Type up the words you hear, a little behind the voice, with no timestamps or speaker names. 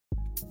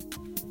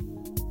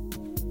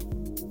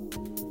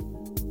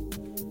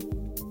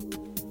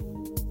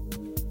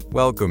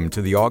Welcome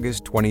to the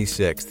August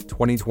 26th,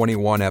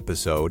 2021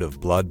 episode of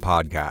Blood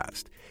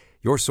Podcast,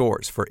 your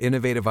source for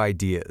innovative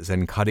ideas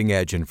and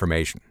cutting-edge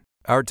information.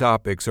 Our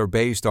topics are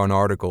based on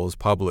articles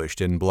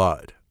published in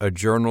Blood, a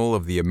journal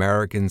of the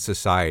American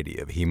Society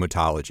of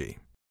Hematology.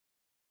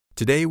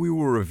 Today we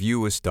will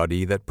review a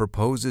study that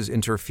proposes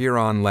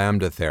interferon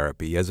lambda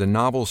therapy as a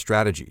novel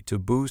strategy to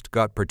boost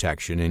gut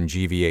protection in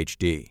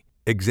GVHD,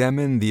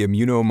 examine the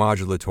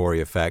immunomodulatory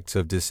effects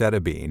of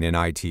decitabine in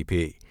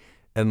ITP,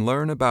 and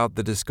learn about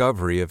the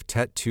discovery of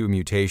TET2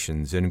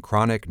 mutations in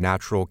chronic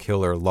natural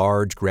killer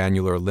large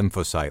granular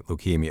lymphocyte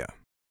leukemia.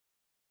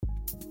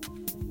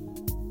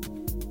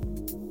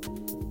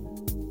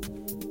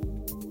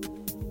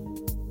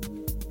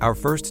 Our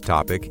first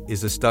topic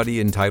is a study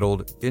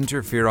entitled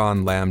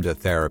Interferon Lambda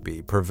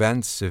Therapy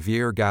Prevents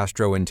Severe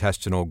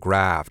Gastrointestinal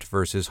Graft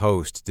versus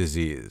Host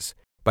Disease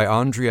by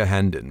Andrea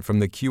Hendon from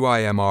the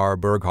QIMR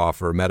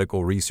Berghofer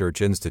Medical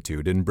Research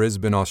Institute in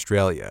Brisbane,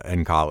 Australia,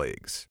 and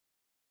colleagues.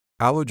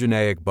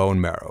 Allogeneic bone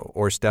marrow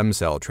or stem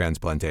cell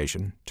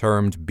transplantation,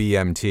 termed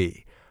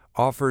BMT,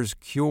 offers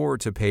cure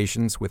to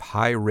patients with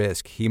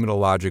high-risk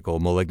hematological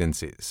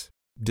malignancies.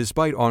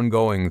 Despite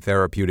ongoing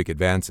therapeutic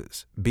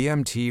advances,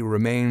 BMT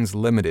remains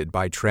limited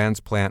by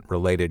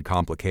transplant-related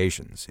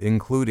complications,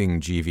 including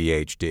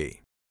GVHD.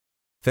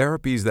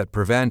 Therapies that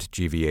prevent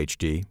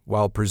GVHD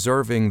while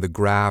preserving the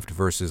graft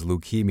versus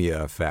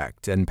leukemia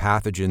effect and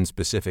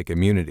pathogen-specific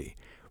immunity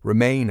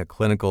remain a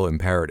clinical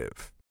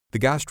imperative. The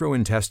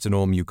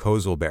gastrointestinal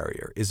mucosal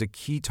barrier is a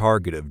key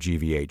target of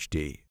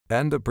GVHD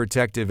and a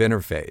protective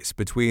interface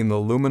between the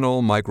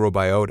luminal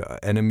microbiota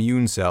and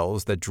immune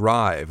cells that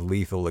drive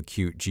lethal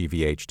acute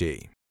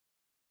GVHD.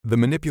 The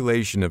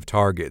manipulation of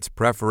targets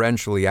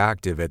preferentially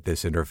active at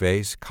this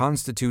interface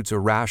constitutes a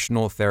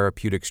rational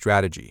therapeutic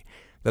strategy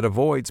that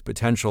avoids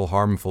potential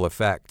harmful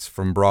effects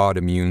from broad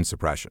immune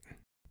suppression.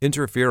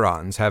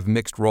 Interferons have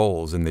mixed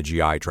roles in the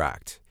GI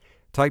tract.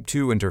 Type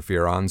 2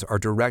 interferons are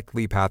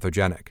directly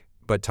pathogenic,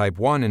 but type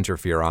 1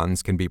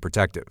 interferons can be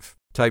protective.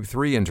 Type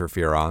 3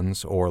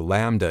 interferons, or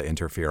lambda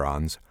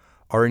interferons,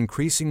 are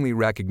increasingly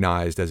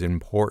recognized as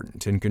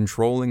important in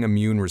controlling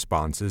immune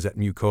responses at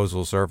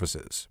mucosal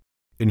surfaces.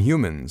 In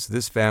humans,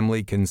 this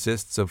family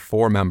consists of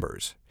 4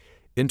 members: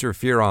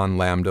 interferon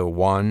lambda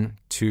 1,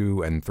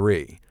 2, and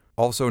 3,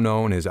 also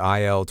known as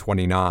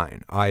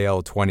IL-29,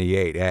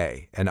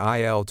 IL-28A, and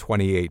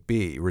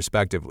IL-28B,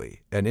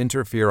 respectively, and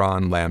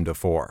interferon lambda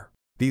 4.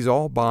 These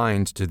all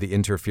bind to the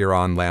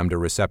interferon lambda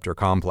receptor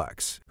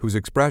complex, whose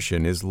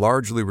expression is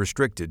largely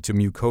restricted to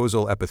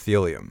mucosal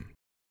epithelium.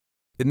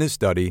 In this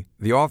study,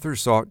 the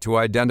authors sought to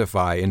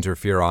identify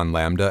interferon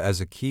lambda as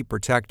a key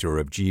protector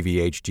of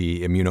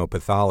GVHD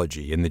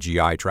immunopathology in the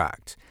GI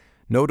tract,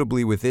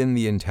 notably within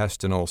the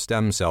intestinal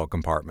stem cell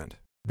compartment.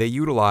 They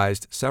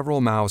utilized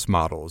several mouse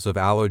models of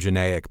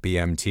allogeneic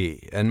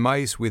BMT and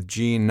mice with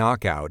gene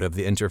knockout of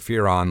the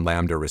interferon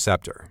lambda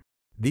receptor.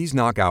 These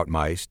knockout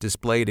mice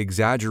displayed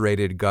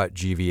exaggerated gut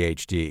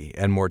GVHD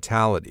and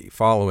mortality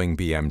following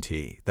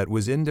BMT that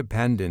was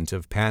independent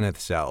of Paneth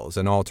cells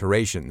and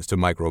alterations to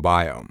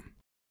microbiome.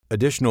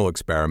 Additional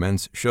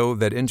experiments show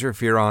that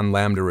interferon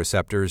lambda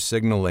receptors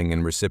signaling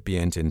in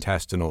recipient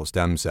intestinal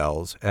stem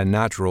cells and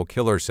natural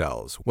killer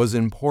cells was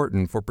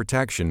important for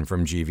protection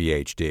from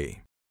GVHD.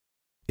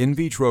 In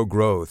vitro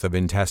growth of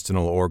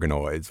intestinal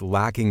organoids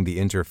lacking the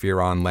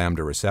interferon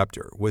lambda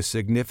receptor was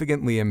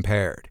significantly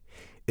impaired,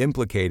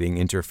 implicating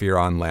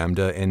interferon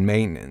lambda in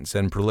maintenance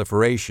and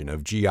proliferation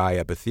of GI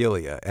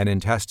epithelia and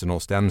intestinal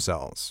stem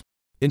cells.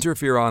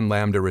 Interferon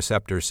lambda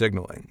receptor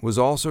signaling was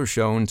also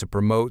shown to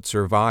promote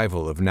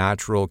survival of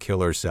natural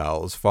killer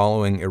cells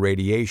following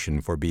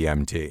irradiation for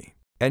BMT.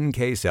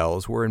 NK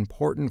cells were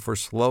important for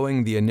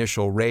slowing the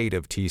initial rate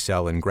of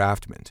T-cell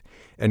engraftment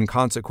and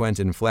consequent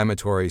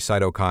inflammatory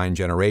cytokine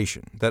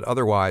generation that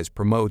otherwise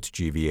promotes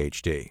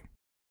GVHD.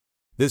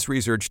 This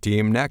research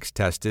team next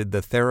tested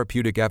the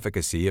therapeutic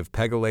efficacy of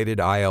pegylated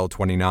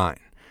IL-29,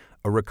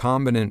 a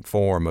recombinant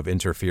form of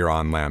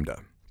interferon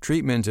lambda.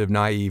 Treatment of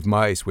naive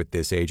mice with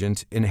this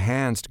agent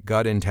enhanced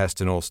gut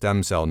intestinal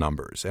stem cell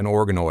numbers and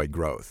organoid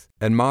growth,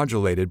 and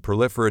modulated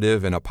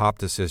proliferative and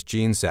apoptosis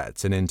gene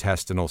sets in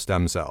intestinal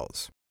stem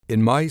cells.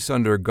 In mice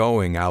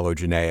undergoing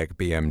allogeneic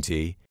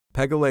BMT,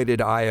 pegylated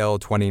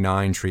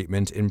IL-29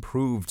 treatment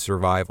improved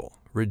survival,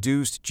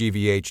 reduced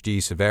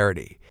GVHD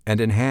severity, and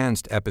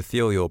enhanced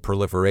epithelial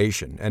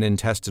proliferation and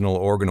intestinal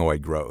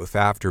organoid growth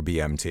after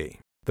BMT.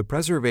 The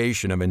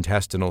preservation of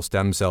intestinal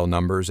stem cell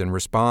numbers in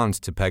response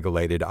to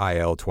pegylated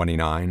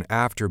IL-29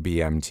 after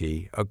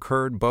BMT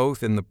occurred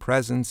both in the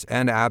presence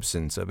and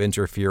absence of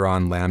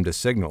interferon lambda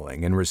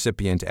signaling in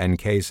recipient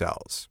NK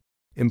cells.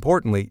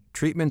 Importantly,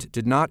 treatment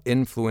did not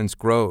influence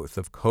growth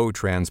of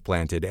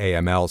co-transplanted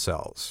AML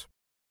cells.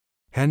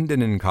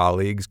 Hendon and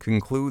colleagues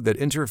conclude that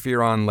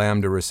interferon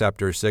lambda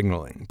receptor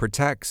signaling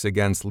protects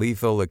against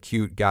lethal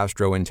acute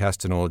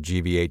gastrointestinal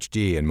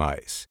GVHD in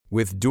mice,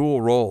 with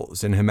dual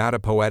roles in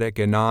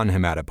hematopoietic and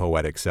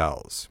non-hematopoietic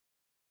cells.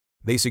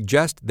 They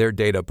suggest their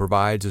data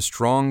provides a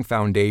strong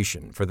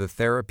foundation for the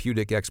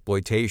therapeutic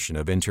exploitation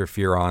of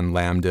interferon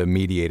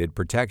lambda-mediated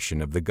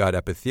protection of the gut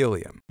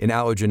epithelium in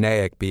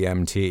allogeneic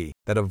BMT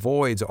that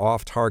avoids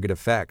off-target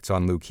effects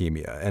on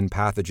leukemia and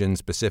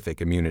pathogen-specific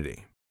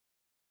immunity.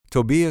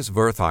 Tobias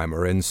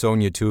Wertheimer and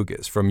Sonja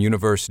Tugis from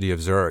University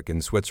of Zurich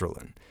in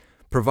Switzerland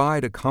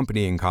provide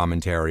accompanying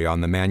commentary on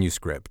the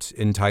manuscript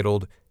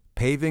entitled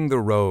Paving the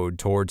Road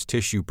Towards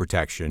Tissue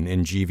Protection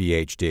in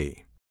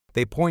GVHD.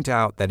 They point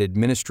out that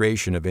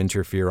administration of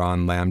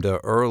interferon lambda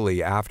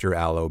early after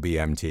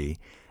allo-BMT,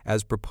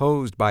 as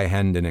proposed by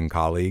Hendon and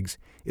colleagues,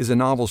 is a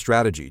novel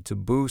strategy to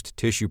boost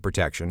tissue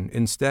protection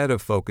instead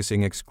of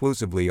focusing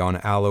exclusively on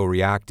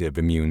alloreactive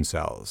immune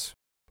cells.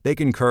 They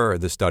concur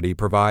the study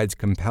provides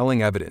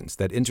compelling evidence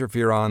that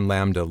interferon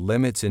lambda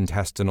limits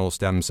intestinal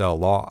stem cell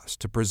loss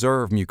to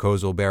preserve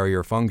mucosal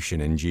barrier function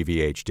in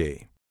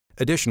GVHD.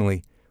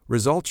 Additionally,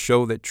 results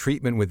show that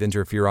treatment with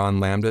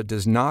interferon lambda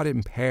does not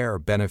impair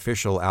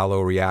beneficial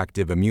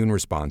alloreactive immune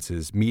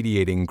responses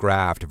mediating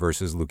graft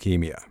versus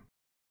leukemia.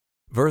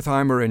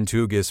 Wertheimer and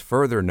Tugis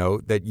further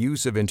note that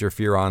use of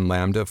interferon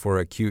lambda for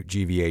acute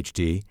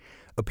GVHD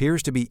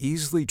appears to be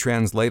easily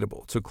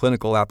translatable to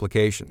clinical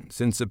application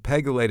since a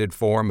pegylated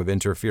form of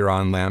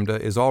interferon lambda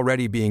is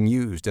already being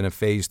used in a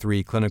Phase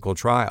 3 clinical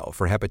trial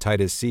for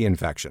hepatitis C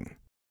infection.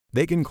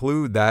 They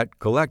conclude that,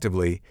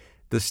 collectively,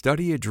 the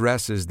study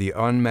addresses the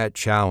unmet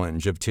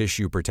challenge of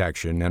tissue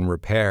protection and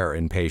repair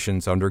in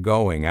patients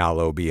undergoing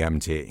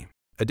allo-BMT.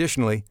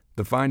 Additionally,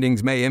 the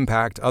findings may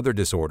impact other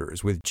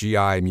disorders with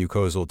GI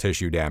mucosal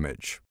tissue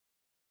damage.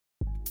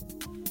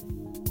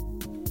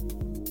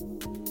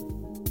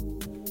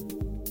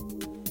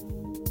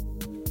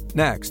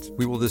 Next,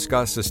 we will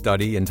discuss a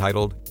study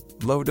entitled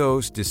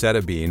Low-Dose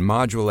Decitabine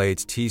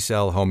Modulates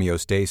T-Cell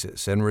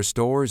Homeostasis and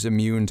Restores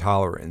Immune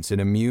Tolerance in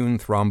Immune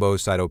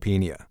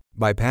Thrombocytopenia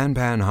by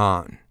Panpan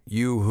Han,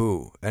 Yu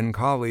Hu, and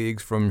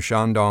colleagues from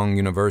Shandong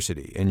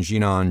University in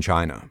Jinan,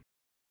 China.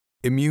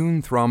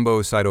 Immune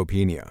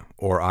thrombocytopenia,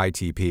 or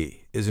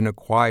ITP, is an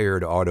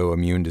acquired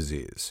autoimmune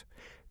disease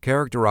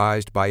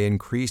characterized by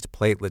increased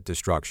platelet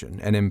destruction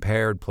and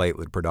impaired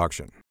platelet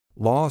production.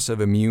 Loss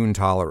of immune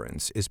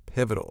tolerance is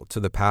pivotal to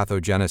the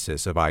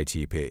pathogenesis of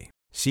ITP.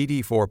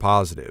 CD4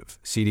 positive,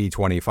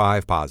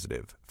 CD25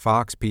 positive,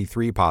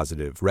 FOXP3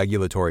 positive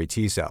regulatory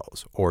T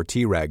cells, or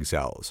Treg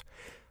cells,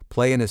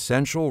 play an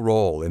essential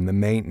role in the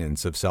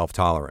maintenance of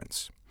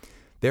self-tolerance.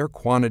 Their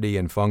quantity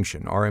and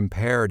function are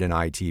impaired in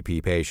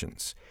ITP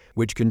patients,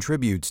 which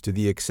contributes to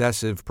the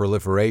excessive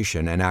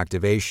proliferation and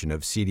activation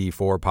of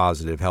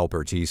CD4-positive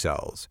helper T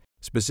cells,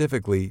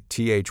 specifically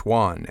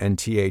Th1 and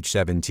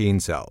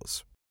Th17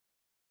 cells.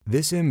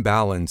 This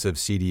imbalance of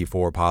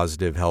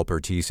CD4-positive helper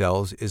T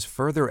cells is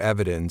further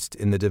evidenced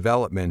in the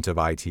development of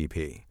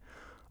ITP,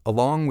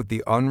 along with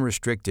the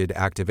unrestricted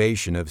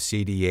activation of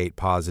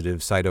CD8-positive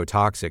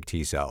cytotoxic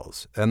T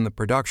cells and the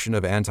production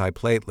of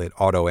antiplatelet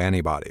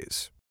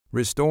autoantibodies.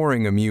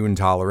 Restoring immune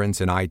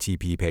tolerance in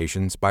ITP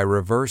patients by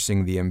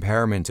reversing the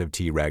impairment of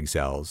Treg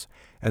cells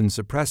and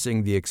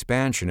suppressing the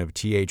expansion of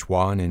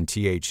Th1 and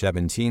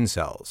Th17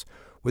 cells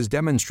was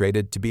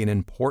demonstrated to be an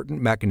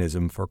important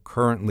mechanism for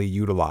currently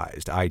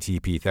utilized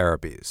ITP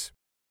therapies.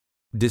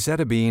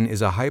 Decitabine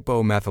is a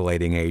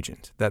hypomethylating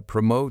agent that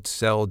promotes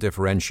cell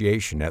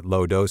differentiation at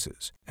low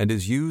doses and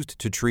is used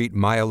to treat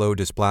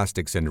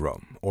myelodysplastic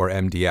syndrome, or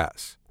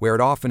MDS, where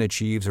it often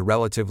achieves a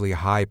relatively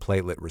high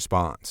platelet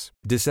response.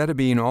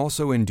 Decitabine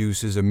also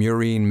induces a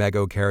murine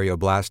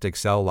megakaryoblast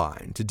cell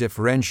line to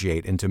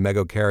differentiate into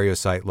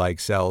megakaryocyte-like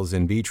cells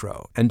in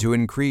vitro and to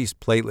increase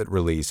platelet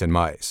release in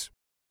mice.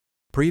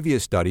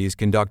 Previous studies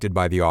conducted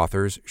by the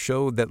authors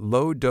showed that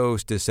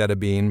low-dose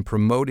decitabine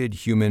promoted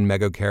human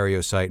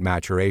megakaryocyte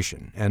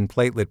maturation and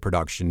platelet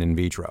production in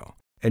vitro,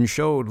 and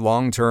showed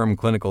long-term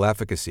clinical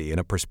efficacy in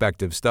a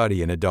prospective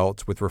study in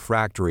adults with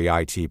refractory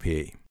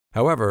ITP.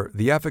 However,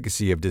 the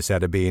efficacy of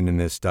decitabine in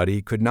this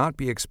study could not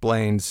be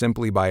explained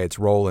simply by its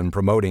role in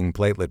promoting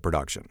platelet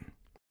production.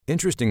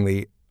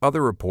 Interestingly,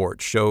 other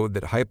reports showed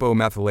that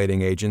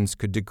hypomethylating agents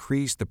could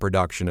decrease the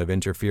production of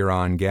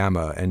interferon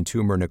gamma and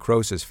tumor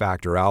necrosis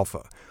factor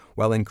alpha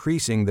while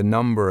increasing the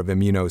number of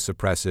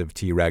immunosuppressive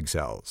Treg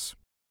cells.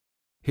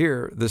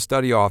 Here, the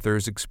study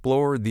authors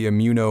explored the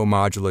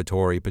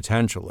immunomodulatory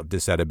potential of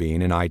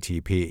decitabine in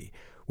ITP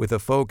with a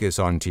focus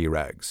on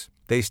Tregs.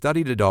 They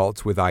studied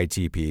adults with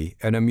ITP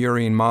and a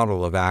murine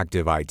model of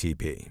active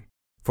ITP.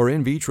 For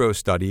in vitro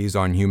studies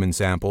on human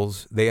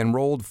samples, they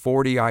enrolled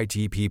 40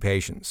 ITP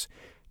patients,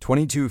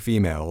 22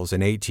 females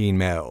and 18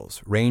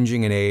 males,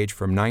 ranging in age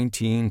from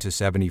 19 to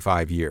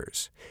 75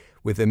 years,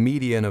 with a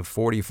median of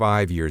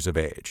 45 years of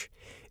age,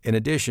 in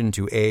addition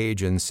to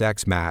age and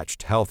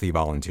sex-matched healthy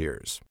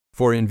volunteers.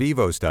 For in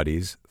vivo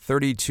studies,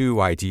 32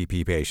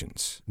 ITP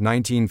patients,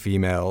 19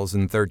 females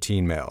and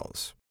 13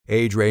 males,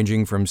 age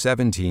ranging from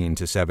 17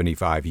 to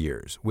 75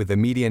 years, with a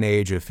median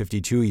age of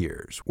 52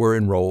 years, were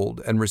enrolled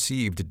and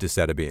received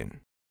decitabine.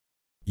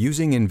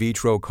 Using in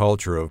vitro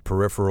culture of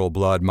peripheral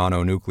blood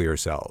mononuclear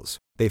cells,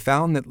 They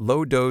found that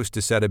low-dose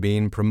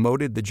decitabine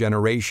promoted the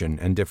generation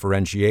and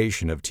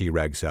differentiation of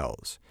Treg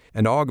cells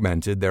and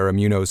augmented their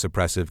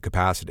immunosuppressive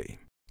capacity.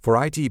 For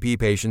ITP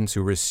patients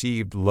who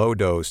received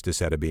low-dose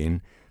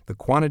decitabine, the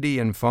quantity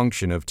and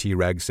function of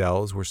Treg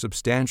cells were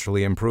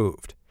substantially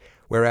improved,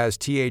 whereas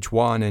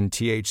Th1 and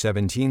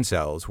Th17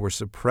 cells were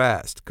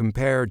suppressed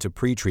compared to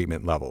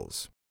pretreatment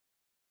levels.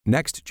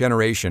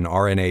 Next-generation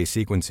RNA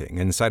sequencing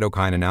and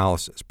cytokine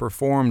analysis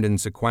performed in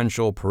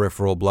sequential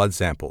peripheral blood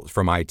samples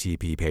from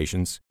ITP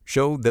patients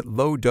showed that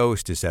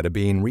low-dose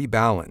decitabine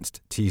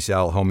rebalanced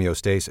T-cell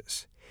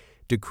homeostasis,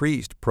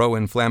 decreased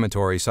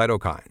pro-inflammatory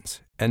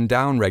cytokines, and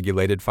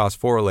downregulated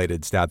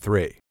phosphorylated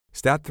STAT3.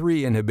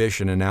 STAT3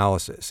 inhibition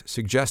analysis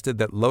suggested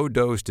that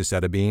low-dose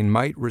decitabine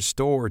might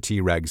restore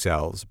Treg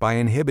cells by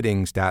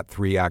inhibiting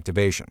STAT3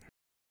 activation.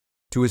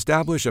 To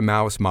establish a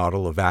mouse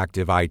model of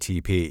active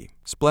ITP,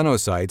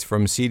 splenocytes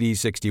from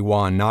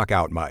CD61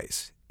 knockout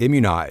mice,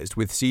 immunized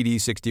with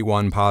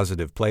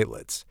CD61-positive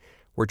platelets,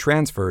 were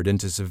transferred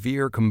into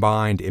severe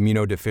combined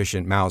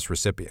immunodeficient mouse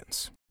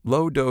recipients.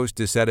 Low-dose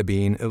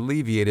decitabine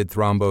alleviated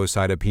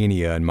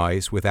thrombocytopenia in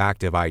mice with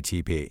active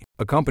ITP,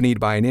 accompanied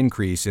by an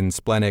increase in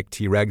splenic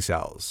Treg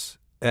cells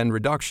and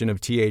reduction of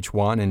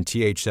Th1 and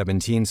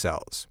Th17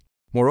 cells.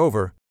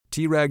 Moreover,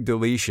 Treg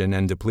deletion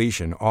and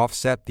depletion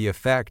offset the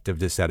effect of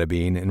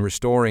decitabine in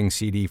restoring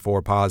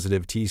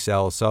CD4-positive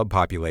T-cell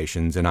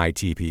subpopulations in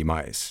ITP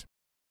mice.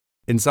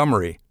 In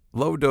summary,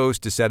 low-dose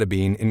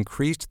decitabine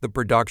increased the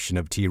production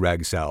of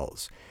Treg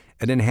cells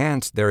and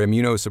enhanced their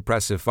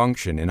immunosuppressive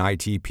function in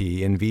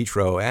ITP in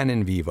vitro and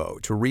in vivo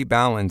to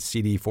rebalance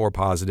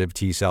CD4-positive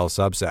T-cell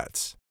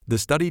subsets. The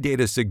study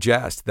data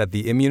suggest that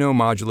the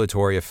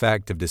immunomodulatory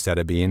effect of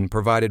decitabine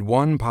provided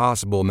one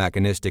possible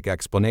mechanistic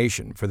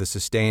explanation for the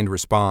sustained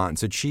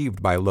response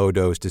achieved by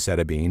low-dose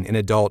decitabine in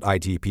adult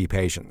ITP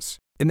patients.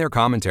 In their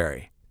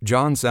commentary,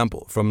 John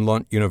Semple from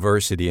Lund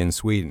University in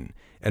Sweden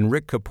and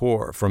Rick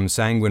Kapoor from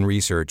Sanguine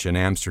Research in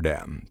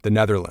Amsterdam, the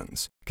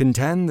Netherlands,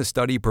 contend the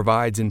study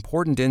provides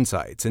important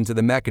insights into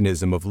the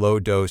mechanism of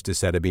low-dose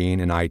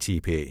decitabine in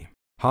ITP.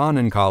 Hahn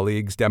and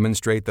colleagues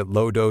demonstrate that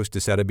low-dose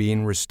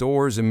decitabine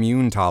restores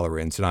immune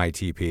tolerance in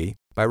ITP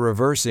by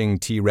reversing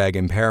Treg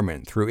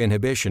impairment through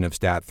inhibition of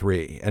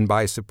STAT3 and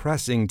by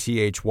suppressing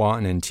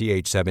Th1 and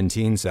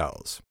Th17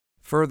 cells.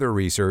 Further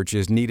research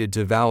is needed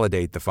to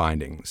validate the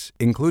findings,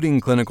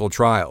 including clinical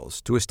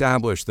trials, to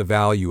establish the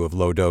value of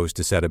low-dose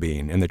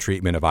decitabine in the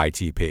treatment of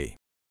ITP.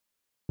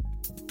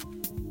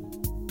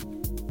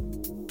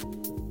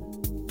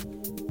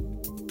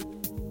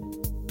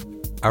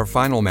 Our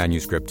final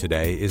manuscript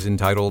today is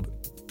entitled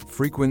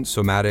Frequent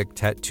Somatic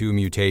TET2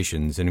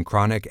 Mutations in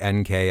Chronic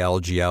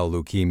NK-LGL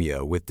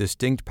Leukemia with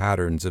Distinct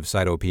Patterns of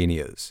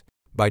Cytopenias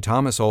by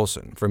Thomas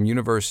Olson from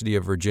University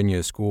of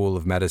Virginia School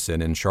of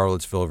Medicine in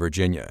Charlottesville,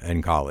 Virginia,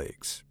 and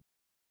colleagues.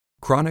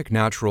 Chronic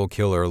natural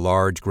killer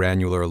large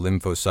granular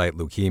lymphocyte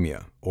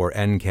leukemia, or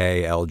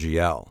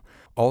NK-LGL,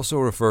 also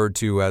referred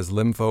to as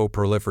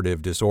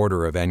lymphoproliferative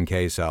disorder of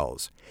NK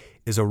cells,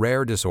 is a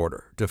rare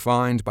disorder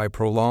defined by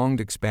prolonged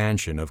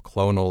expansion of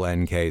clonal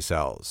NK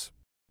cells.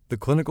 The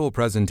clinical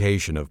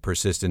presentation of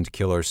persistent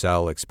killer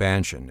cell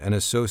expansion and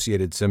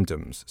associated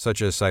symptoms,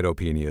 such as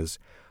cytopenias,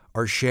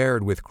 are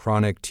shared with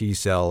chronic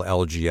T-cell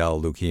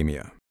LGL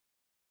leukemia.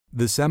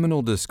 The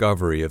seminal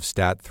discovery of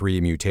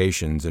STAT3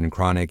 mutations in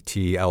chronic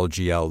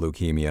T-LGL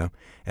leukemia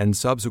and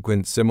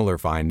subsequent similar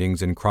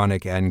findings in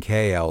chronic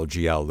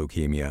NK-LGL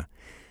leukemia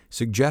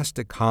suggest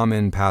a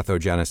common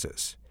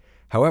pathogenesis.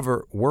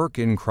 However, work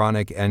in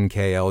chronic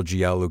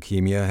NK-LGL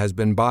leukemia has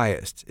been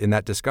biased in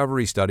that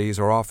discovery studies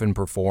are often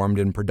performed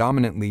in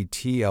predominantly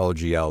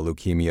T-LGL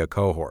leukemia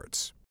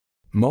cohorts.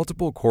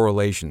 Multiple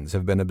correlations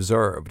have been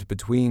observed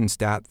between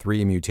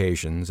STAT3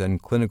 mutations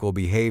and clinical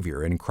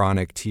behavior in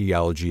chronic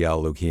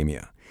T-LGL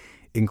leukemia,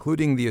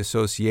 including the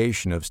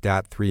association of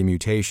STAT3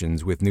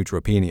 mutations with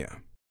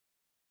neutropenia.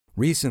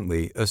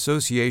 Recently,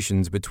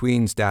 associations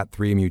between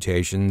STAT3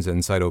 mutations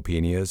and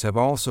cytopenias have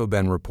also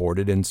been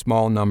reported in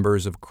small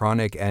numbers of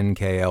chronic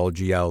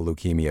NK-LGL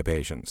leukemia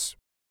patients.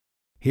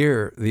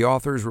 Here, the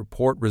authors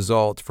report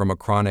results from a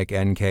chronic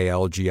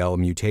NK-LGL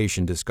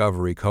mutation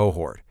discovery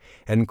cohort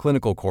and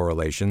clinical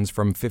correlations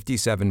from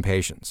 57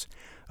 patients,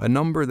 a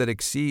number that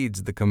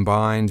exceeds the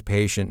combined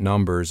patient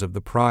numbers of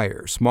the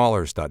prior,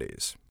 smaller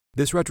studies.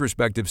 This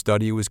retrospective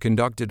study was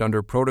conducted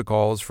under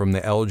protocols from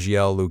the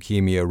LGL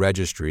Leukemia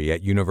Registry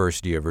at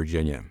University of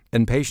Virginia,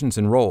 and patients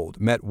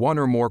enrolled met one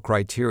or more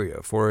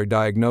criteria for a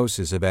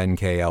diagnosis of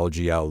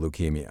NK-LGL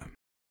leukemia.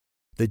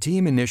 The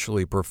team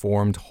initially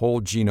performed whole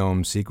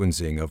genome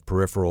sequencing of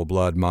peripheral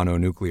blood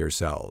mononuclear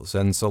cells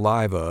and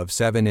saliva of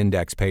 7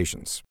 index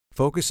patients.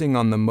 Focusing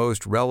on the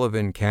most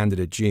relevant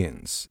candidate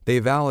genes, they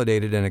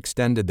validated and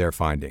extended their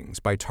findings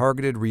by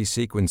targeted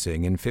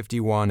resequencing in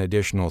 51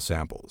 additional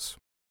samples.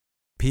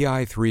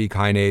 PI3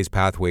 kinase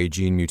pathway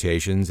gene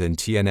mutations and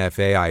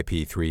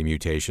TNF-AIP3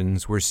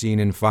 mutations were seen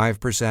in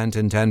 5%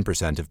 and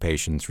 10% of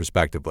patients,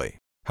 respectively.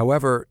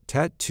 However,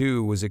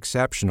 TET2 was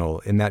exceptional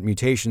in that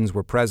mutations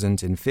were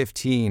present in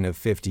 15 of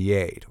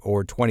 58,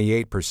 or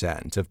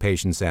 28% of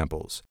patient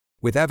samples,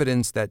 with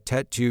evidence that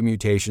TET2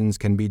 mutations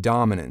can be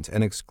dominant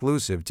and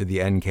exclusive to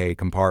the NK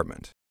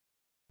compartment.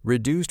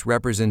 Reduced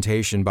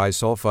representation by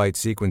sulfite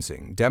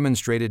sequencing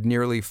demonstrated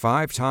nearly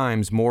 5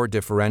 times more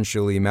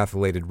differentially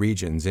methylated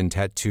regions in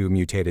TET2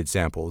 mutated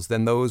samples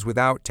than those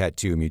without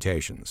TET2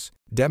 mutations,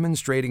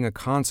 demonstrating a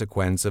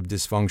consequence of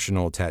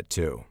dysfunctional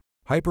TET2.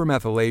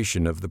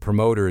 Hypermethylation of the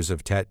promoters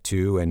of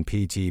TET2 and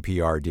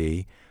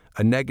PTPRD,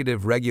 a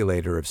negative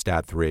regulator of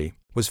STAT3,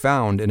 was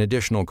found in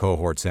additional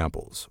cohort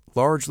samples,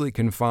 largely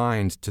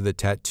confined to the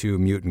TET2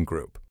 mutant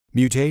group.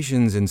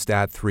 Mutations in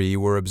STAT3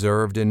 were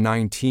observed in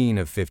 19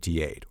 of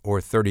 58, or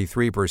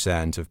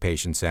 33% of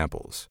patient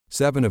samples,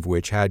 7 of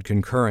which had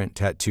concurrent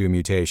TET2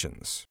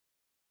 mutations.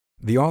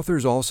 The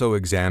authors also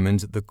examined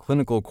the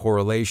clinical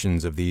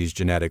correlations of these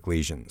genetic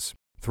lesions.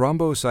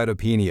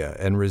 Thrombocytopenia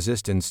and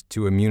resistance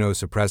to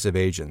immunosuppressive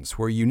agents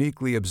were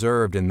uniquely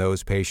observed in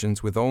those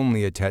patients with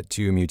only a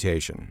TET2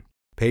 mutation.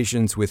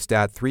 Patients with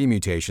STAT3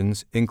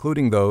 mutations,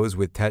 including those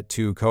with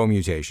TET2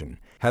 co-mutation,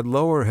 had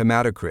lower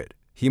hematocrit,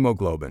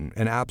 hemoglobin,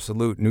 and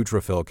absolute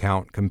neutrophil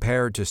count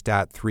compared to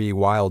STAT3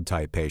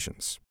 wild-type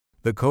patients.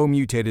 The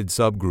co-mutated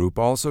subgroup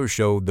also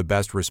showed the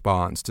best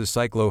response to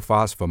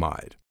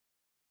cyclophosphamide.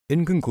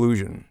 In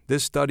conclusion,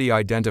 this study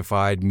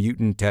identified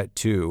mutant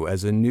TET2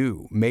 as a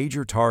new,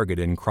 major target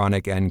in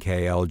chronic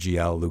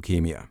NK-LGL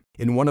leukemia.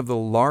 In one of the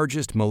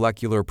largest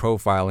molecular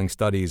profiling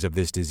studies of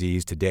this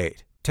disease to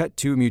date,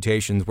 TET2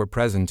 mutations were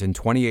present in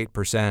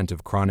 28%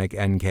 of chronic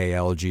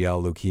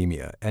NK-LGL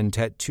leukemia, and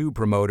TET2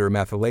 promoter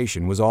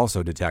methylation was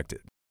also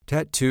detected.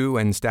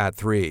 TET2 and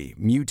STAT3,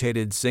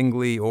 mutated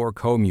singly or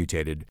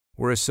co-mutated,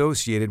 were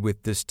associated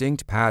with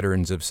distinct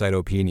patterns of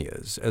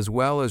cytopenias, as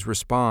well as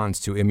response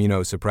to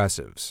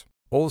immunosuppressives.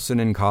 Olson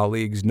and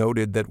colleagues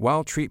noted that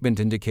while treatment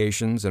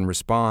indications and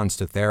response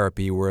to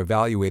therapy were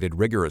evaluated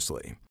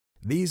rigorously,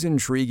 these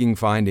intriguing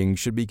findings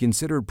should be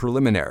considered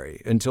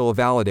preliminary until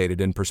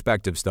validated in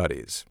prospective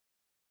studies.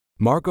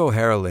 Marco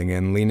Herrling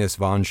and Linus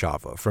von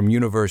Schaffe from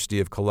University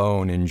of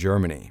Cologne in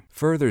Germany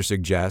further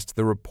suggest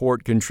the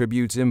report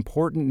contributes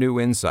important new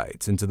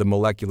insights into the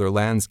molecular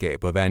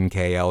landscape of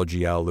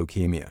NK-LGL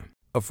leukemia.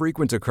 A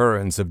frequent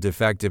occurrence of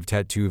defective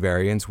TET2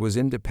 variants was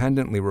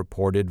independently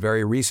reported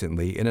very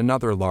recently in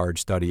another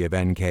large study of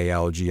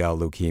NK-LGL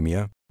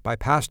leukemia by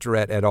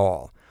Pastoret et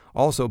al.,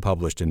 also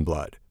published in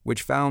Blood,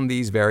 which found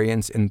these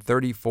variants in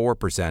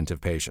 34%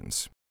 of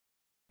patients.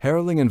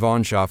 Herrling and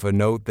von Schaffe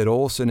note that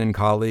Olson and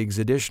colleagues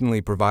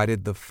additionally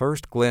provided the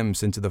first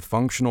glimpse into the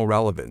functional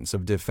relevance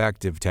of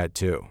defective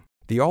TET2.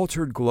 The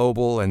altered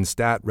global and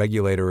STAT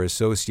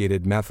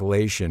regulator-associated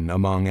methylation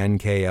among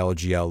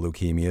NK-LGL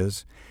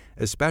leukemias,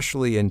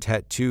 especially in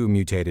TET2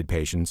 mutated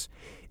patients,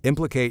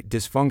 implicate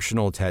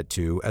dysfunctional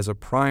TET2 as a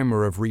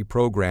primer of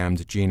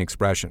reprogrammed gene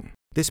expression.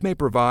 This may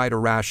provide a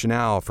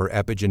rationale for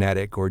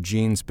epigenetic or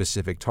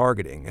gene-specific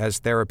targeting as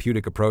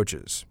therapeutic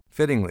approaches.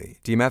 Fittingly,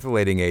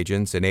 demethylating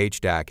agents and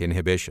HDAC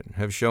inhibition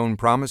have shown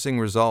promising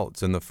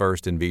results in the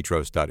first in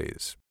vitro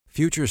studies.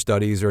 Future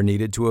studies are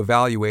needed to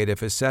evaluate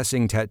if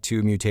assessing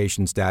TET2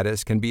 mutation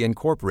status can be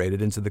incorporated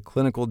into the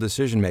clinical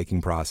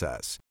decision-making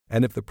process,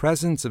 and if the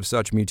presence of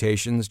such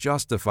mutations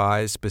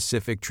justifies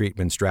specific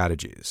treatment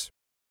strategies.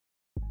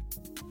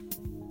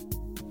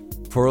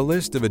 For a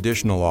list of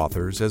additional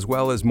authors, as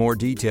well as more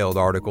detailed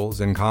articles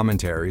and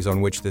commentaries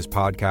on which this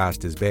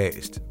podcast is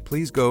based,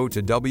 please go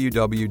to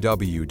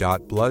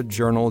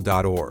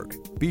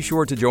www.bloodjournal.org. Be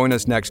sure to join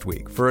us next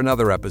week for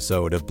another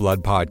episode of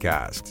Blood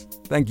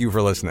Podcasts. Thank you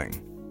for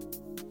listening.